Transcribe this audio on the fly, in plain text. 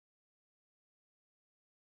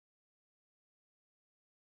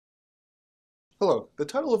Hello, the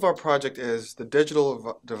title of our project is The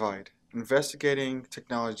Digital Divide, investigating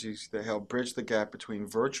technologies that help bridge the gap between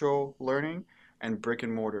virtual learning and brick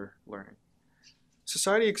and mortar learning.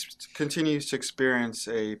 Society continues to experience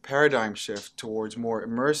a paradigm shift towards more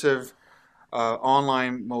immersive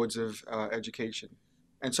online modes of education.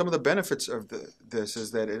 And some of the benefits of this is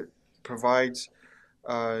that it provides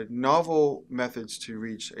novel methods to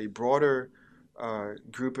reach a broader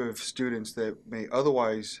group of students that may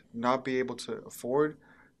otherwise not be able to afford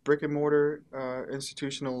brick and mortar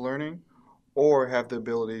institutional learning or have the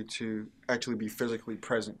ability to actually be physically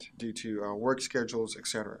present due to work schedules,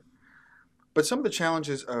 etc. But some of the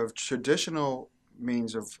challenges of traditional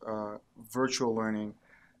means of virtual learning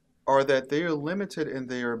are that they are limited in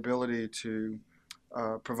their ability to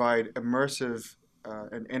provide immersive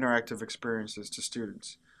and interactive experiences to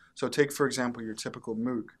students. So take, for example, your typical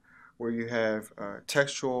MOOC, where you have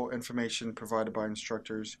textual information provided by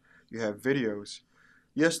instructors, you have videos.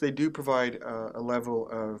 Yes, they do provide a level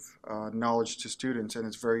of knowledge to students, and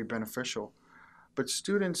it's very beneficial. But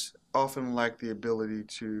students often lack the ability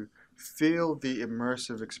to feel the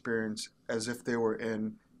immersive experience as if they were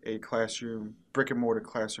in a classroom, brick and mortar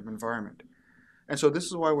classroom environment. And so this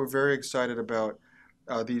is why we're very excited about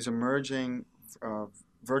these emerging uh,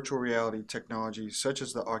 virtual reality technologies such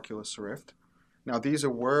as the Oculus Rift. Now, these are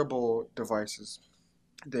wearable devices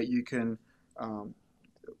that you can, um,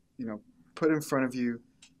 you know, put in front of you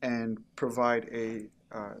and provide a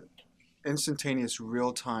instantaneous,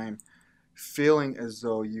 real-time feeling as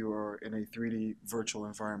though you are in a 3D virtual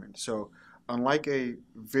environment. So, unlike a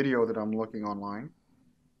video that I'm looking online,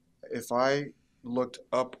 if I looked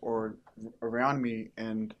up or around me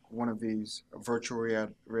in one of these virtual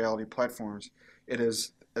reality platforms, it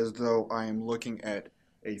is as though I am looking at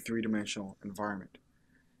a three-dimensional environment.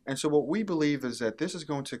 And so what we believe is that this is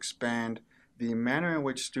going to expand the manner in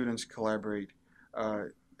which students collaborate uh,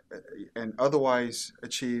 and otherwise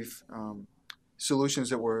achieve solutions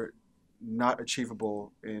that were not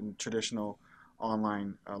achievable in traditional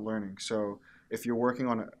online learning. So if you're working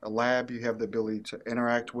on a lab, you have the ability to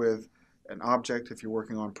interact with an object. If you're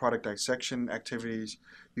working on product dissection activities,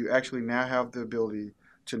 you actually now have the ability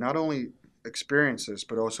to not only experience this,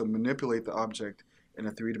 but also manipulate the object in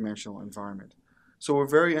a three-dimensional environment. So we're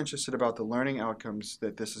very interested about the learning outcomes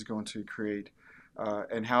that this is going to create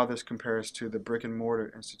and how this compares to the brick and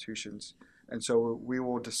mortar institutions. And so we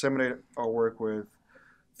will disseminate our work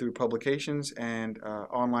through publications and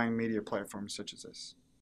online media platforms such as this.